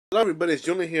Hello everybody, it's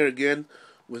Julian here again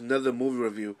with another movie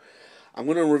review. I'm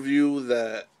going to review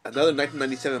another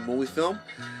 1997 movie film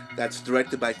that's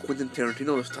directed by Quentin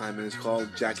Tarantino this time, and it's called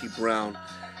Jackie Brown.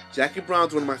 Jackie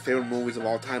Brown's one of my favorite movies of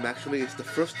all time, actually. It's the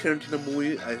first Tarantino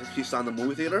movie I actually saw in the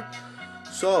movie theater,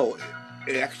 so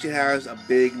it actually has a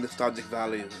big nostalgic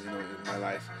value, in my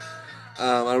life.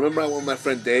 I remember I went with my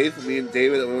friend Dave. Me and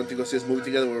David, we went to go see this movie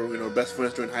together. We were best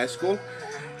friends during high school,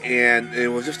 and it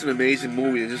was just an amazing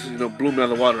movie. It just blew me out of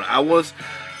the water. I was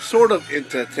sort of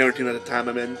into Tarantino at the time.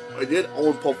 I mean, I did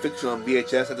own Pulp Fiction on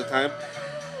VHS at the time,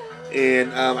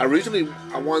 and I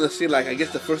wanted to see, like, I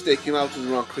guess the first day it came out, which was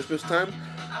around Christmas time,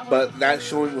 but that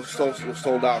showing was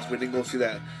sold out, so we didn't go see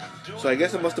that. So I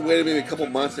guess I must have waited maybe a couple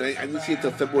months, and I didn't see it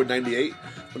until February '98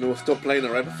 when it was still playing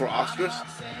it right before Oscars.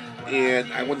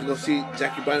 And I went to go see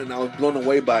Jackie Brown, and I was blown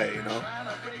away by it.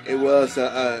 It was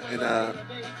an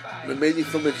amazing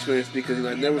film experience because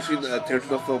I've never seen a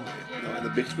Tarantino film on the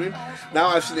big screen. Now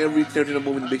I've seen every Tarantino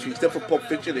movie in the big screen except for Pulp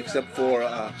Fiction, except for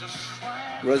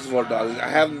Reservoir Dogs.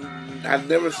 I've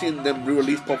never seen them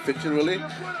re-release Pulp Fiction really.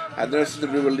 I've never seen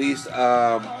them re-release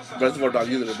Reservoir Dogs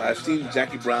either. But I've seen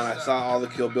Jackie Brown. I saw all the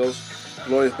Kill Bills,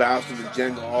 Glorious Bastards, and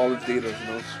Django all in theaters.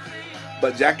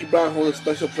 But Jackie Brown holds a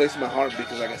special place in my heart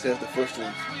because, like I said, it's the first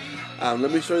one. Let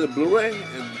me show you the Blu-ray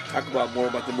and talk about more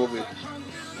about the movie.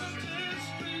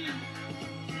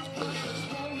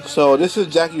 So this is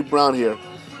Jackie Brown here.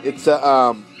 It's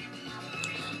a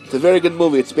very good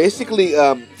movie. It's basically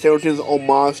Tarantino's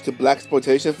homage to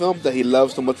blaxploitation films that he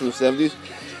loves so much from the '70s.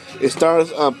 It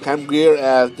stars Pam Grier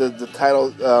as the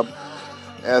title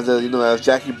as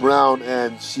Jackie Brown,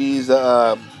 and she's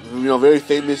very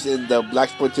famous in the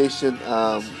blaxploitation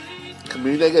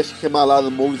community. I guess she came out a lot of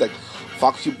the movies like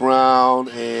Foxy Brown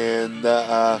and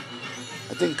I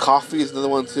think Coffee is another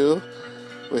one too,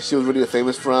 where she was really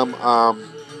famous from.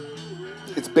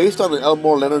 It's based on an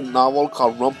Elmore Leonard novel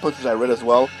called Rum Punch, which I read as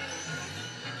well.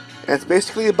 And it's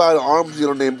basically about an arms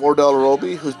dealer named Ordell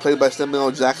Roby, who's played by Samuel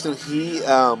L. Jackson. He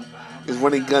is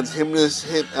running guns. Him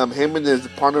and his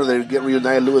partner, they get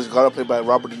reunited. Louis Gara, played by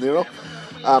Robert De Niro.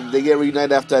 They get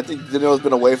reunited after, I think De Niro's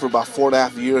been away for about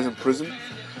 4.5 years in prison.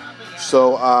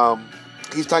 So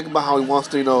he's talking about how he wants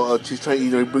to, he's trying,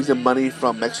 he brings in money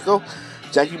from Mexico.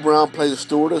 Jackie Brown plays a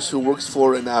stewardess who works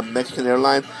for a Mexican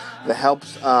airline that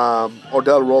helps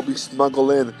Ordell Roby smuggle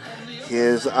in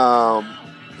his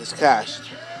cash.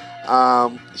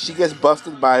 She gets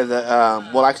busted by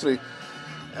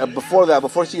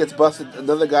before she gets busted,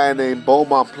 another guy named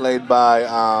Beaumont, played by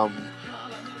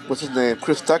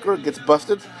Chris Tucker, gets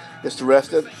busted, gets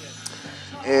arrested,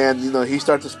 and he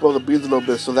starts to spill the beans a little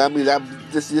bit. So that means that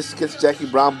this gets Jackie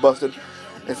Brown busted,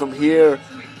 and from here,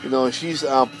 she's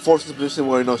forced in a position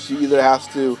where she either has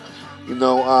to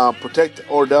protect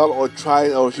Ordell,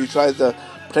 or she tries to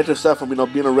protect herself from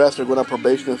being arrested or going on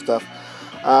probation and stuff.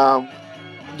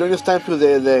 During this time too,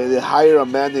 they hire a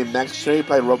man named Max Cherry,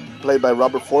 played by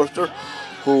Robert Forster,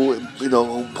 who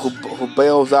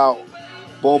bails out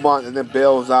Beaumont and then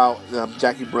bails out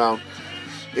Jackie Brown.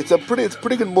 It's a pretty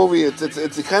good movie. It's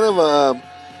a kind of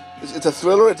it's a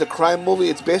thriller. It's a crime movie.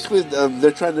 It's basically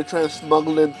they're trying to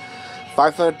smuggle in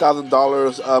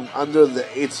 $500,000 under the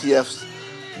ATF's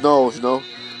nose.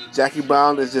 Jackie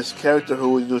Brown is this character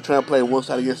who is trying to play one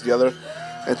side against the other.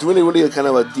 It's really a kind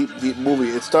of a deep movie.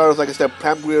 It stars, like I said,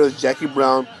 Pam Grier as Jackie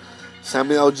Brown,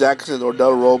 Samuel L. Jackson as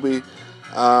Ordell Roby.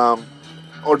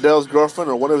 Ordell's girlfriend,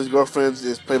 or one of his girlfriends,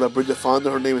 is played by Bridget Fonda.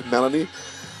 Her name is Melanie.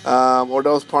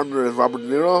 Ordell's partner is Robert De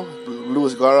Niro.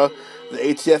 Louis Gara. The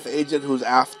ATF agent who's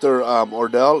after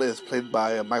Ordell is played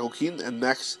by Michael Keaton, and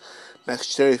Max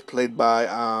Cherry is played by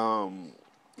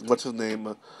what's his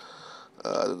name?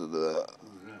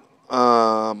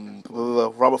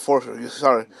 Robert Forster.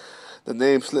 Sorry. The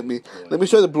name slipped me. Let me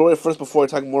show you the Blu-ray first before I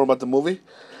talk more about the movie.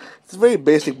 It's a very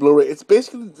basic Blu-ray. It's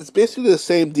basically the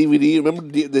same DVD. Remember,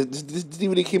 this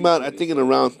DVD came out, I think, in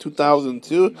around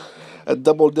 2002, a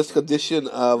double disc edition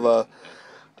of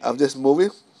this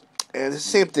movie, and it's the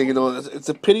same thing. It's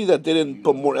a pity that they didn't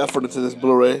put more effort into this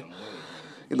Blu-ray.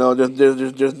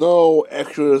 There's no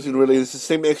extras really. It's the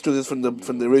same extras as from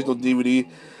the original DVD.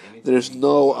 There's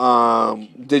no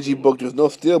digibook. There's no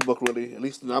steelbook really. At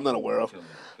least I'm not aware of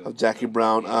Jackie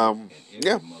Brown.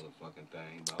 Yeah.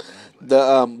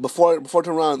 The before it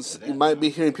runs, you might be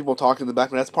hearing people talking in the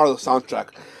background. That's part of the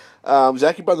soundtrack.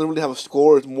 Jackie Brown doesn't really have a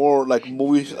score. It's more like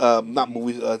movies, not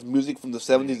movies. It's music from the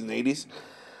 '70s and '80s.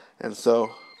 And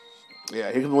so, yeah,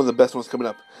 here's one of the best ones coming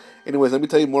up. Anyways, let me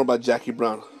tell you more about Jackie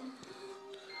Brown.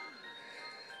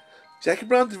 Jackie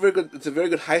Brown is very good. It's a very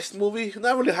good heist movie.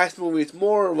 Not really a heist movie. It's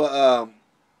more of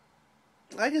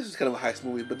I guess it's kind of a heist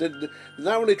movie, but they're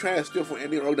not really trying to steal from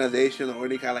any organization or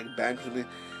any kind of like bank or something.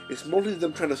 It's mostly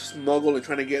them trying to smuggle and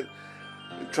trying to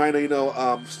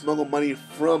smuggle money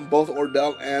from both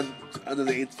Ordell and under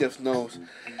the ATF's nose.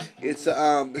 It's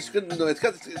good. It's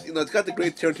got the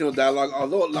great Tarantino dialogue.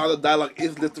 Although a lot of the dialogue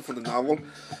is lifted from the novel,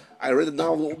 I read the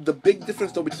novel. The big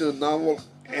difference though between the novel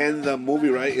and the movie,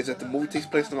 right, is that the movie takes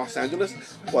place in Los Angeles,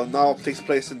 while the novel takes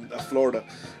place in Florida.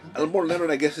 Elmore Leonard,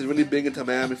 I guess, is really big into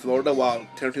Miami, Florida, while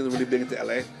Tarantino is really big into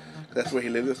LA. That's where he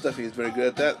lives and stuff. He's very good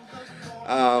at that.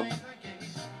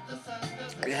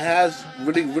 It has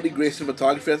really, really great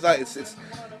cinematography. I thought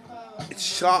it's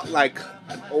shot like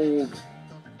an old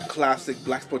classic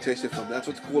blaxploitation film. That's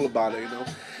what's cool about it.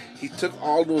 He took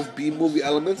all those B movie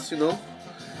elements, and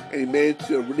he made it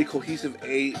to a really cohesive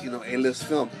A-list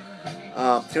film.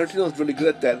 Tarantino is really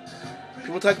good at that.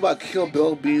 People talk about Kill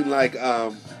Bill being like being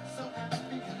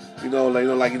from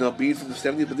the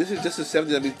 70s, but this is just the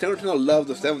 70s. I mean, Tarantino loved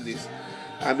the 70s.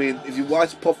 I mean, if you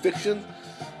watch Pulp Fiction,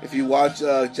 if you watch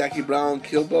Jackie Brown,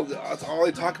 Kill Bill, that's all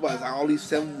they talk about is all these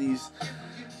 70s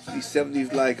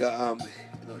like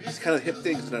these kind of hip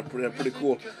things that are pretty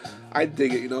cool. I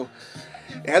dig it.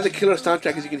 It has a killer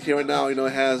soundtrack, as you can hear right now. It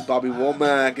has Bobby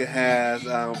Womack, it has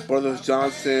Brothers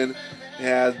Johnson, it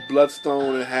has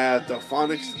Bloodstone, it has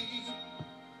Delphonics.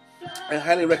 I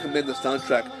highly recommend the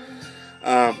soundtrack.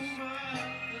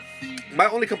 My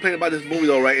only complaint about this movie,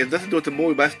 though, right, is nothing to do with the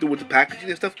movie, but has to do with the packaging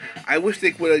and stuff. I wish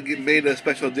they would have made a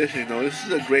special edition. This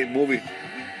is a great movie.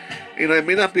 It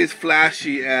may not be as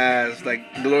flashy as like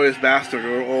Glorious Bastard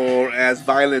or as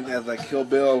violent as like Kill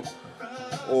Bill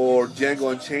or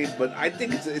Django Unchained, but I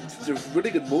think it's a really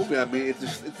good movie. I mean,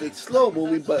 it's a slow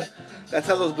movie, but that's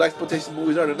how those blaxploitation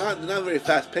movies are. They're not very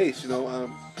fast paced.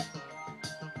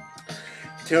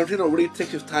 Tarantino really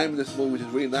takes his time in this movie, which is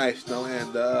really nice.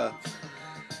 And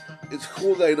it's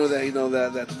cool that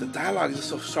that the dialogue is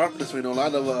so sharp in this movie. A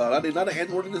lot of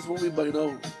N-word in this movie, but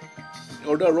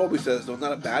Ordell Roby says so,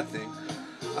 not a bad thing.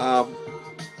 What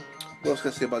else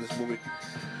can I say about this movie?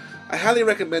 I highly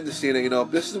recommend this seeing it.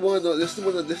 This is the one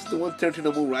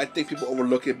Tarantino movie where I think people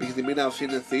overlook it because they may not have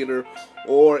seen it in theater,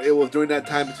 or it was during that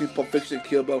time between Pulp Fiction and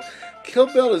Kill Bill. Kill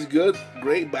Bill is good,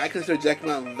 great, but I consider Jackie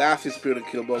Brown vastly superior to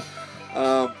Kill Bill.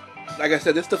 Like I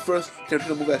said, this is the first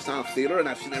Tarantino movie I saw in theater, and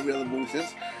I've seen every other movie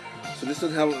since. So this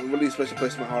doesn't have a really special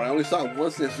place in my heart. I only saw it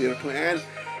once in the theater, and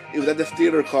it was at this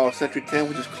theater called Century 10,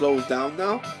 which is closed down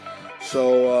now.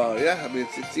 So I mean,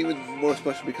 it's even more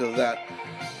special because of that.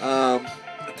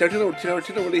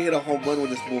 Tarantino really hit a home run with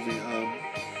this movie.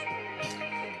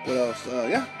 What else?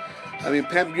 I mean,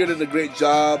 Pam Grier did a great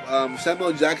job. Samuel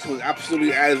L. Jackson was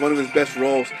absolutely at one of his best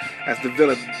roles as the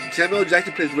villain. Samuel L.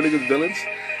 Jackson plays really good villains,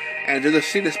 and there's a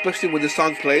scene, especially when this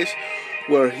song plays,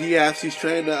 where he's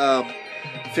trying to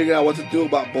figure out what to do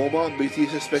about Beaumont because he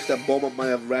suspects that Beaumont might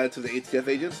have ratted to the ATF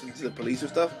agents and to the police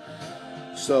and stuff.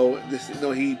 So this,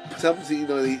 he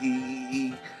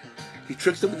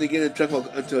tricks them into getting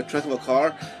into a trunk of a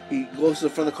car. He goes to the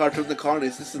front of the car, turns the car, and he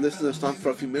sits and listens to the song for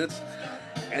a few minutes.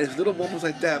 And it's little moments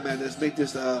like that, man, that make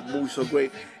this movie so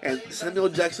great. And Samuel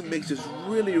Jackson makes this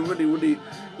really, really, really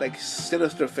like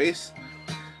sinister face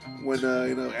when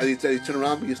as he turns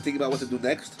around because he's thinking about what to do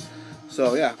next.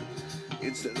 So yeah,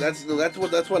 that's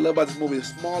what I love about this movie. The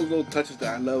small little touches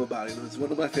that I love about it. It's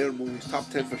one of my favorite movies, top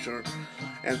 10 for sure.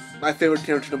 And my favorite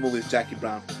Tarantino movie is Jackie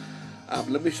Brown.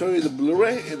 Let me show you the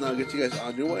Blu-ray, and I'll get you guys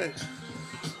on your way.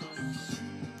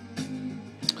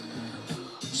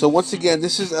 So once again,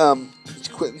 this is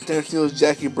Quentin Tarantino's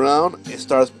Jackie Brown. It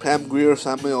stars Pam Grier,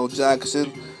 Samuel L.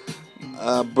 Jackson,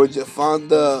 Bridget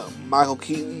Fonda, Michael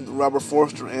Keaton, Robert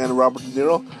Forster, and Robert De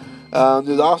Niro.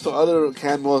 There's also other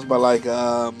cameos by like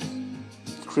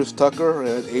Chris Tucker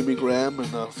and Amy Graham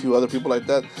and a few other people like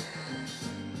that.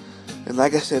 And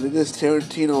like I said, it is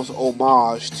Tarantino's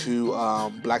homage to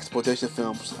blaxploitation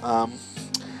films.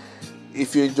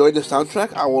 If you enjoyed the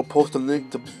soundtrack, I will post a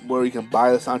link to where you can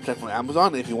buy the soundtrack from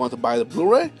Amazon. If you want to buy the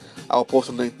Blu-ray, I will post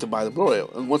a link to buy the Blu-ray.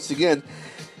 And once again,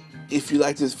 if you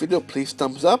like this video, please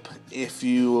thumbs up. If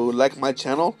you like my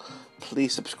channel,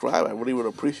 please subscribe. I really would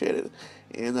appreciate it.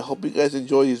 And I hope you guys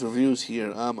enjoy these reviews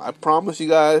here. I promise you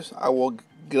guys, I will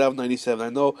get out 97. I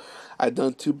know I've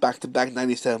done two back-to-back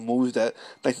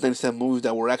 1997 movies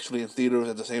that were actually in theaters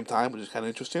at the same time, which is kind of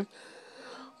interesting.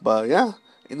 But yeah,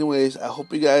 anyways, I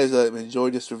hope you guys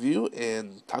enjoyed this review,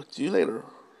 and talk to you later.